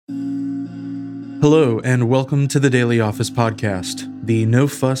Hello, and welcome to the Daily Office Podcast, the no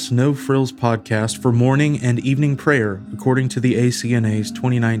fuss, no frills podcast for morning and evening prayer, according to the ACNA's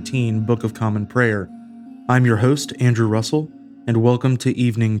 2019 Book of Common Prayer. I'm your host, Andrew Russell, and welcome to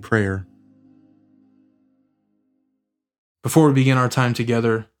evening prayer. Before we begin our time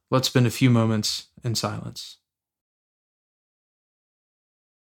together, let's spend a few moments in silence.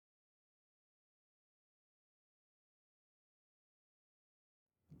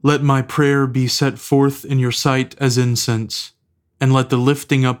 Let my prayer be set forth in your sight as incense, and let the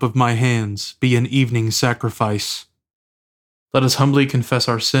lifting up of my hands be an evening sacrifice. Let us humbly confess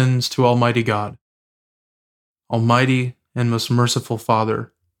our sins to Almighty God. Almighty and most merciful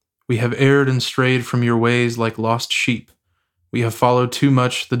Father, we have erred and strayed from your ways like lost sheep. We have followed too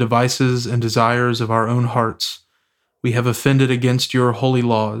much the devices and desires of our own hearts. We have offended against your holy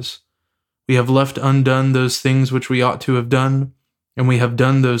laws. We have left undone those things which we ought to have done, and we have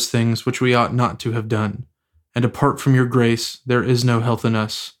done those things which we ought not to have done. And apart from your grace, there is no health in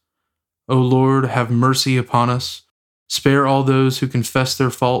us. O Lord, have mercy upon us. Spare all those who confess their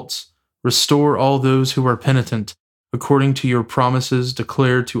faults. Restore all those who are penitent, according to your promises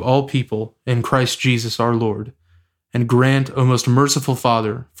declared to all people in Christ Jesus our Lord. And grant, O most merciful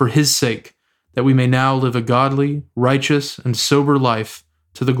Father, for his sake, that we may now live a godly, righteous, and sober life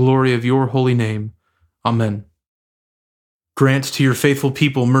to the glory of your holy name. Amen. Grant to your faithful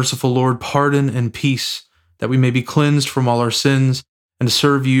people, merciful Lord, pardon and peace, that we may be cleansed from all our sins and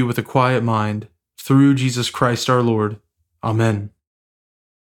serve you with a quiet mind, through Jesus Christ our Lord. Amen.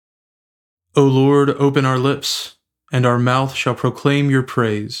 O Lord, open our lips, and our mouth shall proclaim your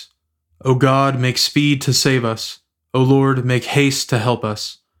praise. O God, make speed to save us. O Lord, make haste to help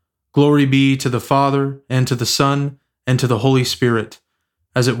us. Glory be to the Father, and to the Son, and to the Holy Spirit,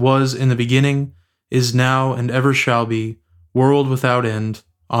 as it was in the beginning, is now, and ever shall be, world without end.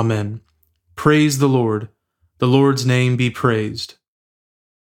 Amen. Praise the Lord. The Lord's name be praised.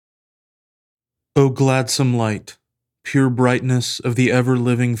 O gladsome light, pure brightness of the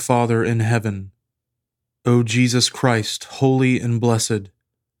ever-living Father in heaven, O Jesus Christ, holy and blessed,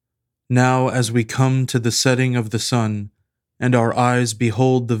 now as we come to the setting of the sun, and our eyes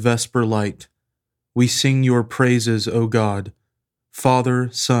behold the vesper light, we sing your praises, O God, Father,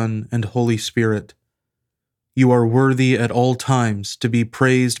 Son, and Holy Spirit. You are worthy at all times to be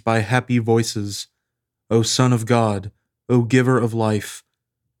praised by happy voices, O Son of God, O Giver of life,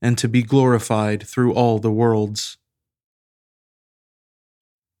 and to be glorified through all the worlds.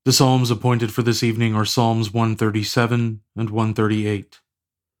 The Psalms appointed for this evening are Psalms 137 and 138.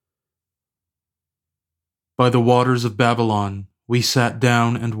 By the waters of Babylon we sat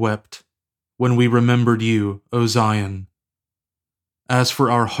down and wept, when we remembered you, O Zion. As for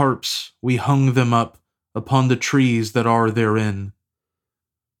our harps, we hung them up upon the trees that are therein.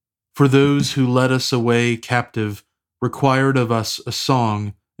 For those who led us away captive required of us a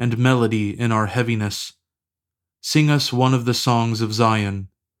song and melody in our heaviness. Sing us one of the songs of Zion.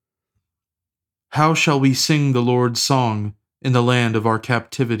 How shall we sing the Lord's song in the land of our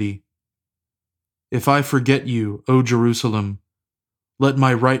captivity? If I forget you, O Jerusalem, let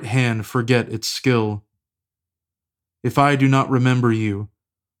my right hand forget its skill. If I do not remember you,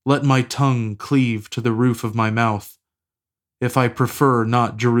 let my tongue cleave to the roof of my mouth, if I prefer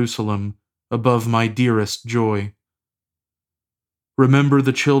not Jerusalem above my dearest joy. Remember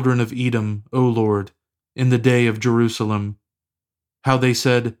the children of Edom, O Lord, in the day of Jerusalem, how they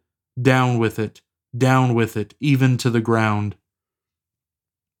said, down with it, even to the ground.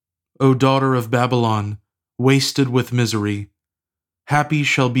 O daughter of Babylon, wasted with misery, happy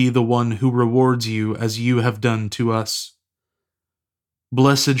shall be the one who rewards you as you have done to us.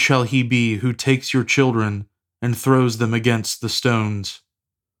 Blessed shall he be who takes your children and throws them against the stones.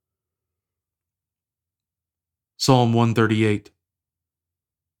 Psalm 138.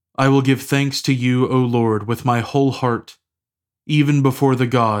 I will give thanks to you, O Lord, with my whole heart. Even before the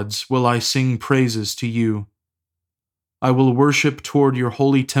gods will I sing praises to you. I will worship toward your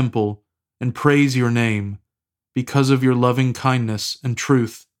holy temple and praise your name, because of your loving kindness and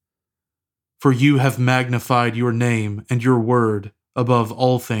truth. For you have magnified your name and your word above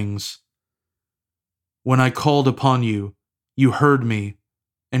all things. When I called upon you, you heard me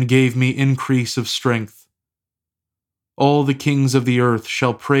and gave me increase of strength. All the kings of the earth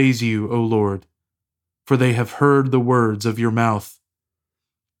shall praise you, O Lord, for they have heard the words of your mouth.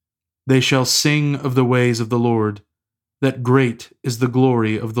 They shall sing of the ways of the Lord, that great is the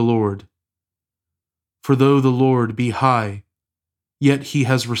glory of the Lord. For though the Lord be high, yet he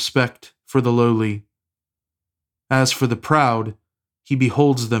has respect for the lowly. As for the proud, he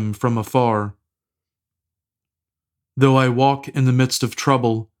beholds them from afar. Though I walk in the midst of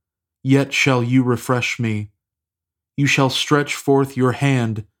trouble, yet shall you refresh me. You shall stretch forth your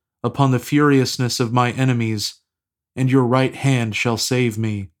hand upon the furiousness of my enemies, and your right hand shall save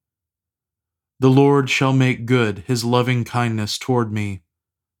me. The Lord shall make good his loving kindness toward me.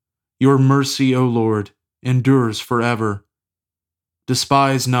 Your mercy, O Lord, endures forever.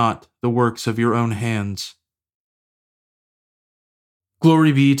 Despise not the works of your own hands.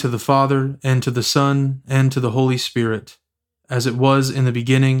 Glory be to the Father, and to the Son, and to the Holy Spirit, as it was in the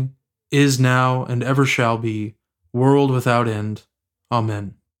beginning, is now, and ever shall be, world without end.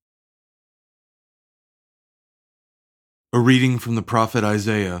 Amen. A reading from the prophet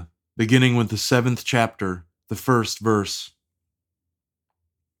Isaiah, beginning with the 7th chapter, the first verse.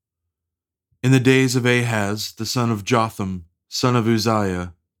 In the days of Ahaz, the son of Jotham, son of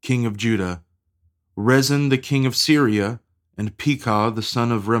Uzziah, king of Judah, Rezin the king of Syria, and Pekah the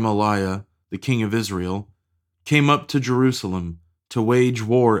son of Remaliah, the king of Israel, came up to Jerusalem to wage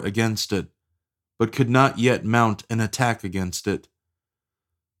war against it, but could not yet mount an attack against it.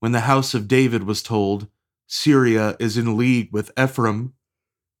 When the house of David was told, Syria is in league with Ephraim,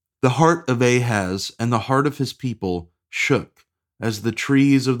 the heart of Ahaz and the heart of his people shook, as the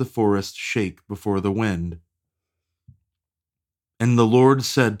trees of the forest shake before the wind. And the Lord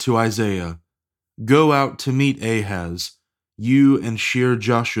said to Isaiah, Go out to meet Ahaz, you and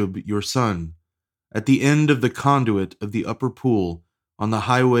Shear-Jashub your son, at the end of the conduit of the upper pool, on the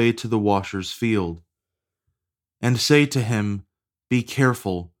highway to the washer's field. And say to him, Be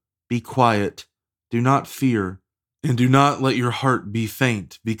careful, be quiet, do not fear, and do not let your heart be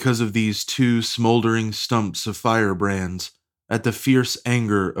faint because of these two smoldering stumps of firebrands, at the fierce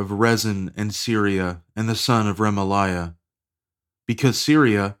anger of Rezin and Syria and the son of Remaliah. Because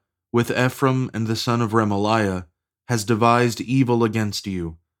Syria, with Ephraim and the son of Remaliah, has devised evil against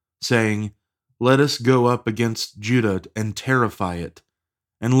you, saying, Let us go up against Judah and terrify it,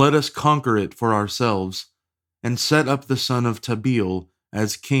 and let us conquer it for ourselves, and set up the son of Tabeel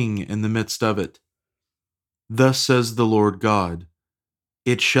as king in the midst of it. Thus says the Lord God,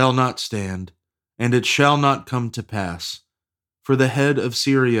 It shall not stand, and it shall not come to pass, for the head of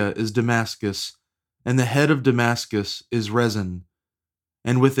Syria is Damascus, and the head of Damascus is Rezin.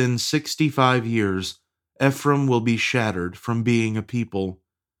 And within 65 years Ephraim will be shattered from being a people.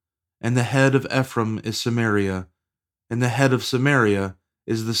 And the head of Ephraim is Samaria, and the head of Samaria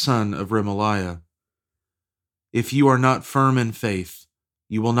is the son of Remaliah. If you are not firm in faith,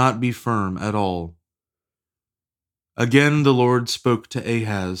 you will not be firm at all. Again the Lord spoke to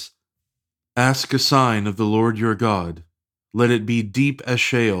Ahaz, Ask a sign of the Lord your God. Let it be deep as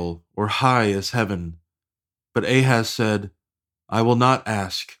Sheol, or high as heaven. But Ahaz said, I will not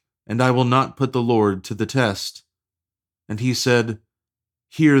ask, and I will not put the Lord to the test. And he said,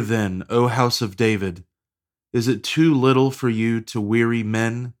 Hear then, O house of David, is it too little for you to weary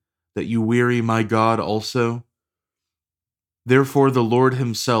men, that you weary my God also? Therefore the Lord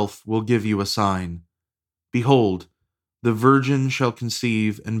himself will give you a sign. Behold, the virgin shall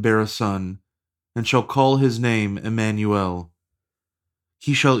conceive and bear a son, and shall call his name Emmanuel.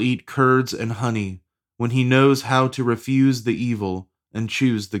 He shall eat curds and honey, when he knows how to refuse the evil and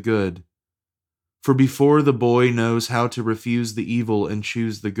choose the good. For before the boy knows how to refuse the evil and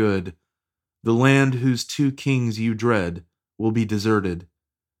choose the good, the land whose two kings you dread will be deserted.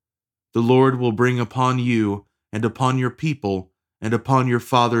 The Lord will bring upon you and upon your people and upon your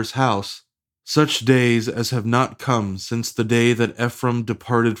father's house such days as have not come since the day that Ephraim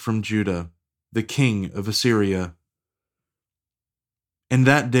departed from Judah, the king of Assyria. In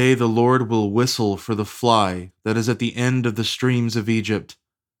that day the Lord will whistle for the fly that is at the end of the streams of Egypt,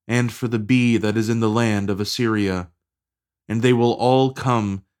 and for the bee that is in the land of Assyria. And they will all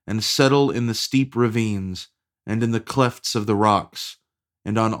come and settle in the steep ravines, and in the clefts of the rocks,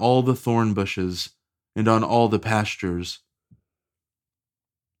 and on all the thorn bushes, and on all the pastures.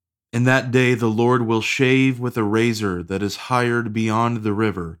 In that day the Lord will shave with a razor that is hired beyond the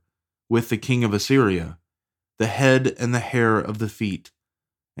river, with the king of Assyria, the head and the hair of the feet,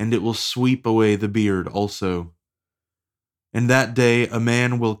 and it will sweep away the beard also. In that day a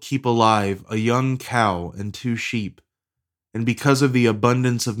man will keep alive a young cow and 2 sheep, and because of the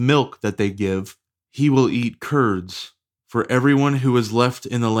abundance of milk that they give, he will eat curds, for everyone who is left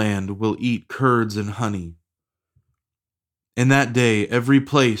in the land will eat curds and honey. In that day every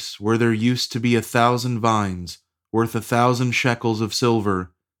place where there used to be 1,000 vines, worth 1,000 shekels of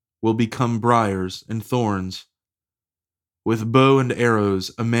silver, will become briars and thorns. With bow and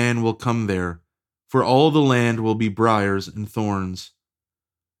arrows a man will come there, for all the land will be briars and thorns.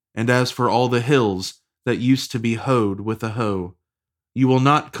 And as for all the hills that used to be hoed with a hoe, you will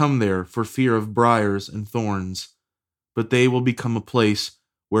not come there for fear of briars and thorns, but they will become a place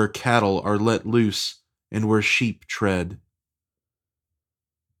where cattle are let loose and where sheep tread.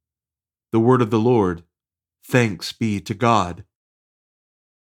 The word of the Lord. Thanks be to God.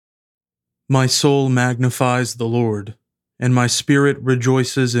 My soul magnifies the Lord, and my spirit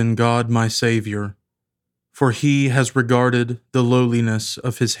rejoices in God my Savior, for he has regarded the lowliness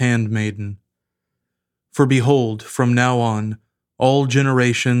of his handmaiden. For behold, from now on, all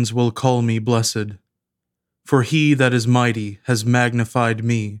generations will call me blessed. For he that is mighty has magnified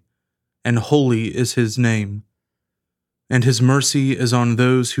me, and holy is his name. And his mercy is on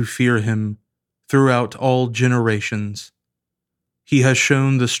those who fear him throughout all generations. He has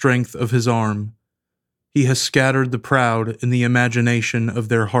shown the strength of his arm. He has scattered the proud in the imagination of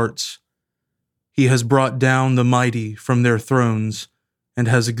their hearts. He has brought down the mighty from their thrones, and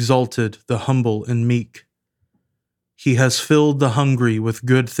has exalted the humble and meek. He has filled the hungry with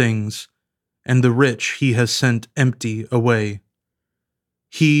good things, and the rich he has sent empty away.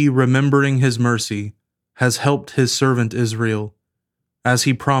 He, remembering his mercy, has helped his servant Israel, as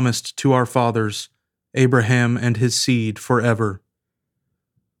he promised to our fathers, Abraham and his seed forever.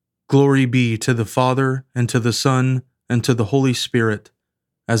 Glory be to the Father, and to the Son, and to the Holy Spirit,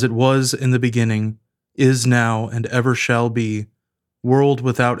 as it was in the beginning, is now, and ever shall be, world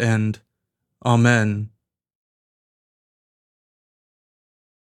without end. Amen.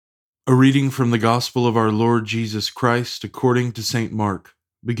 A reading from the Gospel of our Lord Jesus Christ according to St. Mark,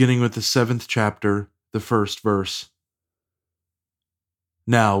 beginning with the 7th chapter, the 1st verse.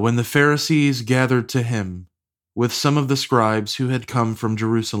 Now, when the Pharisees gathered to him, with some of the scribes who had come from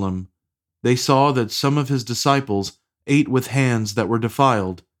Jerusalem, they saw that some of his disciples ate with hands that were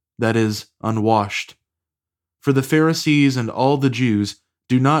defiled, that is, unwashed. For the Pharisees and all the Jews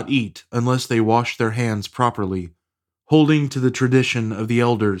do not eat unless they wash their hands properly, holding to the tradition of the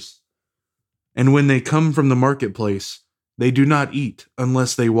elders. And when they come from the marketplace, they do not eat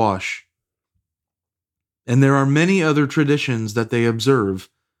unless they wash. And there are many other traditions that they observe,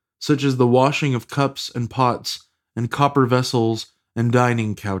 such as the washing of cups and pots and copper vessels and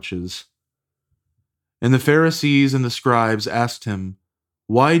dining couches. And the Pharisees and the scribes asked him,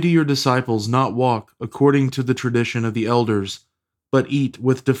 "Why do your disciples not walk according to the tradition of the elders, but eat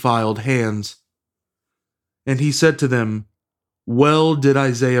with defiled hands?" And he said to them, "Well did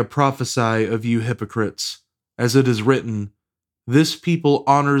Isaiah prophesy of you hypocrites, as it is written, 'This people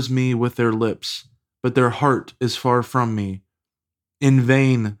honors me with their lips, but their heart is far from me. In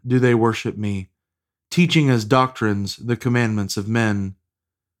vain do they worship me, teaching as doctrines the commandments of men.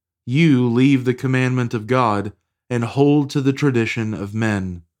 You leave the commandment of God and hold to the tradition of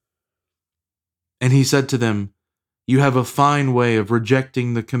men.'" And he said to them, "You have a fine way of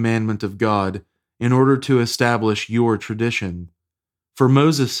rejecting the commandment of God in order to establish your tradition. For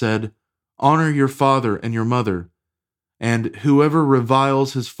Moses said, 'Honor your father and your mother,' and 'Whoever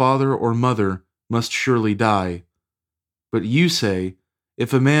reviles his father or mother must surely die.' But you say,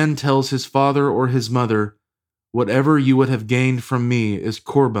 'If a man tells his father or his mother, whatever you would have gained from me is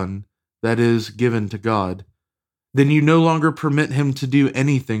korban, that is, given to God,' then you no longer permit him to do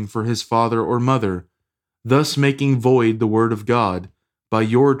anything for his father or mother, thus making void the word of God by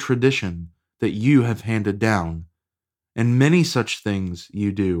your tradition that you have handed down. And many such things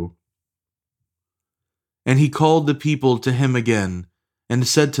you do." And he called the people to him again, and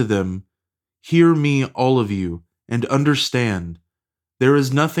said to them, "Hear me, all of you, and understand. There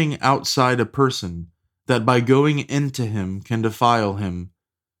is nothing outside a person that by going into him can defile him,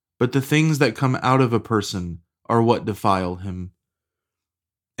 but the things that come out of a person are what defile him."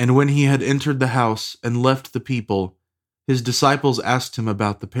 And when he had entered the house and left the people, his disciples asked him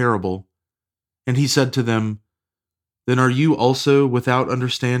about the parable. And he said to them, "Then are you also without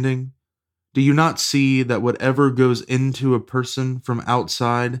understanding? Do you not see that whatever goes into a person from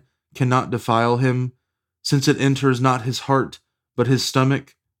outside cannot defile him, since it enters not his heart, but his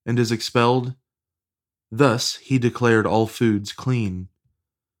stomach, and is expelled?" Thus he declared all foods clean.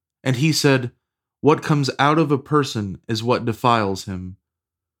 And he said, "What comes out of a person is what defiles him.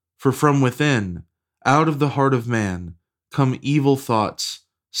 For from within, out of the heart of man, come evil thoughts,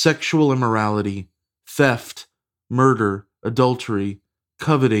 sexual immorality, theft, murder, adultery,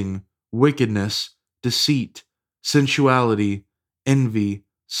 coveting, wickedness, deceit, sensuality, envy,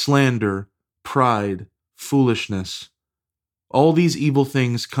 slander, pride, foolishness. All these evil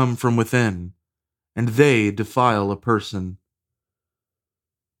things come from within, and they defile a person."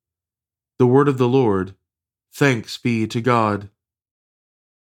 The word of the Lord. Thanks be to God.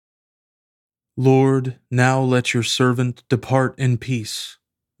 Lord, now let your servant depart in peace,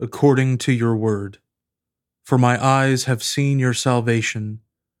 according to your word. For my eyes have seen your salvation,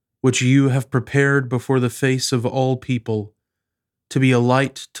 which you have prepared before the face of all people, to be a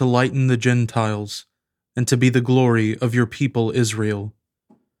light to lighten the Gentiles, and to be the glory of your people Israel.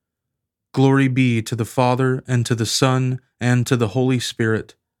 Glory be to the Father, and to the Son, and to the Holy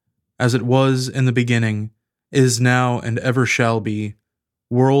Spirit, as it was in the beginning, is now, and ever shall be,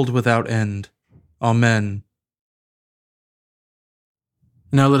 world without end. Amen.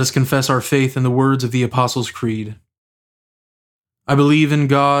 Now let us confess our faith in the words of the Apostles' Creed. I believe in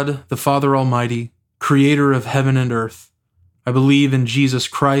God, the Father Almighty, creator of heaven and earth. I believe in Jesus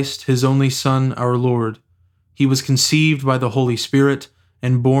Christ, his only Son, our Lord. He was conceived by the Holy Spirit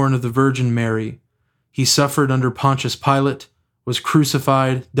and born of the Virgin Mary. He suffered under Pontius Pilate, was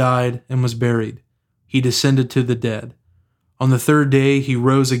crucified, died, and was buried. He descended to the dead. On the third day he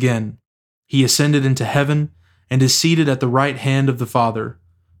rose again. He ascended into heaven and is seated at the right hand of the Father.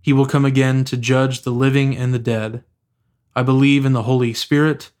 He will come again to judge the living and the dead. I believe in the Holy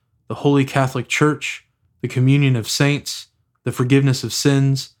Spirit, the Holy Catholic Church, the communion of saints, the forgiveness of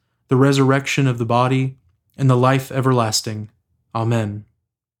sins, the resurrection of the body, and the life everlasting. Amen.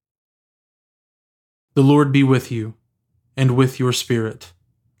 The Lord be with you, and with your spirit.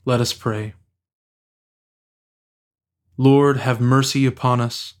 Let us pray. Lord, have mercy upon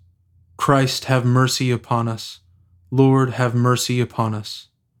us. Christ, have mercy upon us. Lord, have mercy upon us.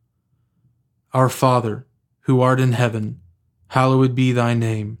 Our Father, who art in heaven, hallowed be thy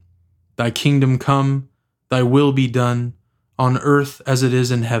name. Thy kingdom come, thy will be done, on earth as it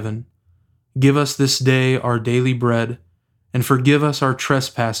is in heaven. Give us this day our daily bread, and forgive us our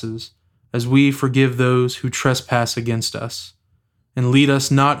trespasses, as we forgive those who trespass against us. And lead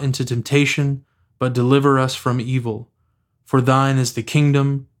us not into temptation, but deliver us from evil. For thine is the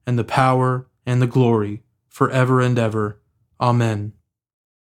kingdom, and the power, and the glory, forever and ever. Amen.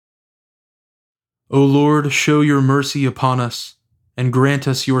 O Lord, show your mercy upon us, and grant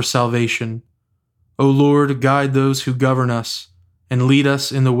us your salvation. O Lord, guide those who govern us, and lead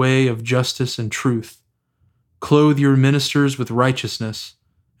us in the way of justice and truth. Clothe your ministers with righteousness,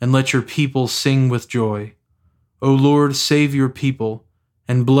 and let your people sing with joy. O Lord, save your people,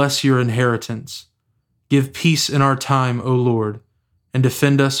 and bless your inheritance. Give peace in our time, O Lord, and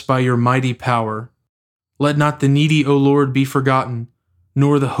defend us by your mighty power. Let not the needy, O Lord, be forgotten,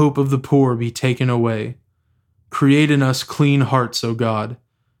 nor the hope of the poor be taken away. Create in us clean hearts, O God,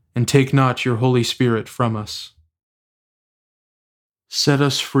 and take not your Holy Spirit from us. Set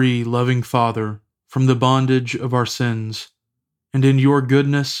us free, loving Father, from the bondage of our sins, and in your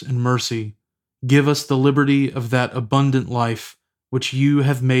goodness and mercy, give us the liberty of that abundant life which you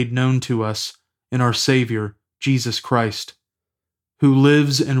have made known to us in our Savior, Jesus Christ, who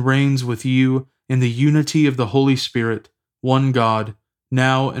lives and reigns with you in the unity of the Holy Spirit, one God,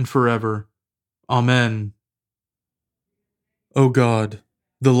 now and forever. Amen. O God,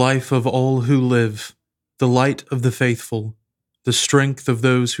 the life of all who live, the light of the faithful, the strength of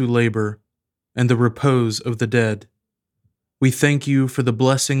those who labor, and the repose of the dead, we thank you for the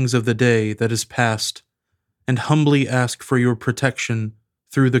blessings of the day that is past, and humbly ask for your protection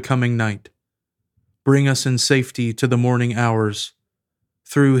through the coming night. Bring us in safety to the morning hours.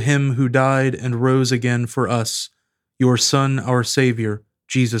 Through him who died and rose again for us, your Son, our Savior,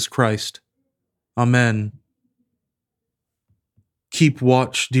 Jesus Christ. Amen. Keep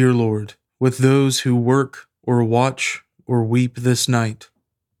watch, dear Lord, with those who work or watch or weep this night,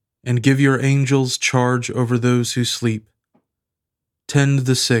 and give your angels charge over those who sleep. Tend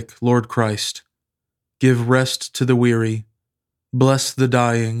the sick, Lord Christ. Give rest to the weary. Bless the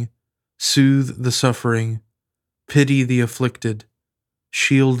dying. Soothe the suffering. Pity the afflicted.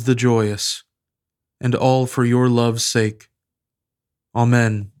 Shield the joyous. And all for your love's sake.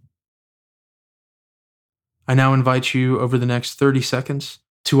 Amen. I now invite you over the next 30 seconds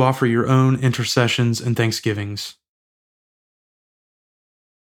to offer your own intercessions and thanksgivings.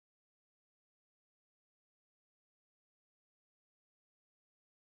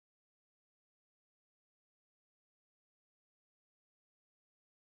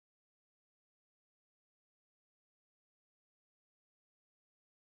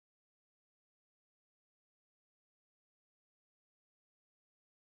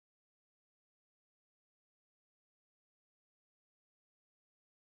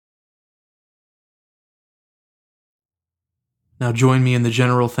 Now join me in the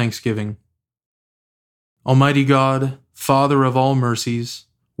general thanksgiving. Almighty God, Father of all mercies,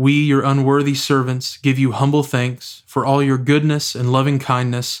 we, your unworthy servants, give you humble thanks for all your goodness and loving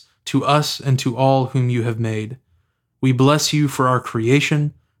kindness to us and to all whom you have made. We bless you for our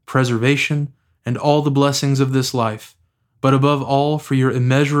creation, preservation, and all the blessings of this life, but above all for your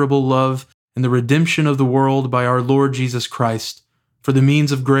immeasurable love and the redemption of the world by our Lord Jesus Christ, for the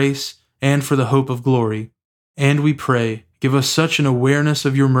means of grace and for the hope of glory. And we pray, give us such an awareness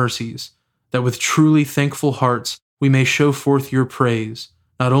of your mercies that with truly thankful hearts we may show forth your praise,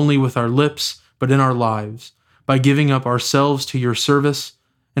 not only with our lips, but in our lives, by giving up ourselves to your service,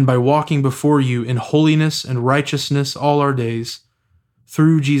 and by walking before you in holiness and righteousness all our days.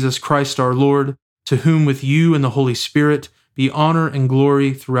 Through Jesus Christ our Lord, to whom with you and the Holy Spirit be honor and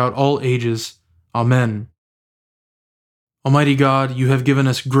glory throughout all ages. Amen. Almighty God, you have given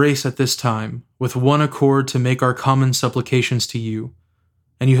us grace at this time, with one accord to make our common supplications to you.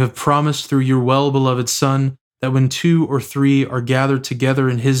 And you have promised through your well-beloved Son that when 2 or 3 are gathered together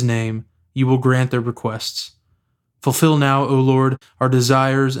in his name, you will grant their requests. Fulfill now, O Lord, our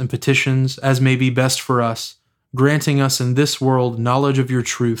desires and petitions as may be best for us, granting us in this world knowledge of your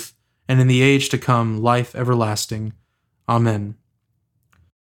truth, and in the age to come life everlasting. Amen.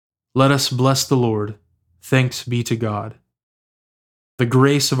 Let us bless the Lord. Thanks be to God. The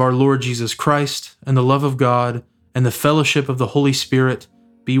grace of our Lord Jesus Christ, and the love of God, and the fellowship of the Holy Spirit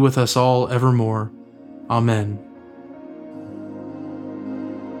be with us all evermore. Amen.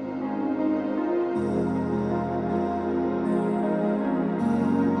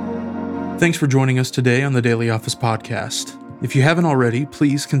 Thanks for joining us today on the Daily Office Podcast. If you haven't already,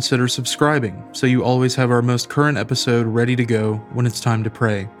 please consider subscribing so you always have our most current episode ready to go when it's time to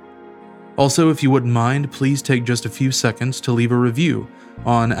pray. Also, if you wouldn't mind, please take just a few seconds to leave a review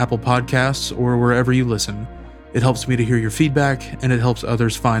on Apple Podcasts or wherever you listen. It helps me to hear your feedback, and it helps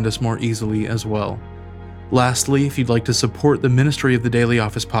others find us more easily as well. Lastly, if you'd like to support the ministry of the Daily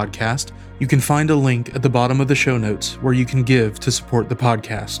Office Podcast, you can find a link at the bottom of the show notes where you can give to support the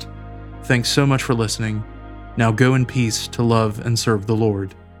podcast. Thanks so much for listening. Now go in peace to love and serve the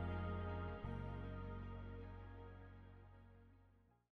Lord.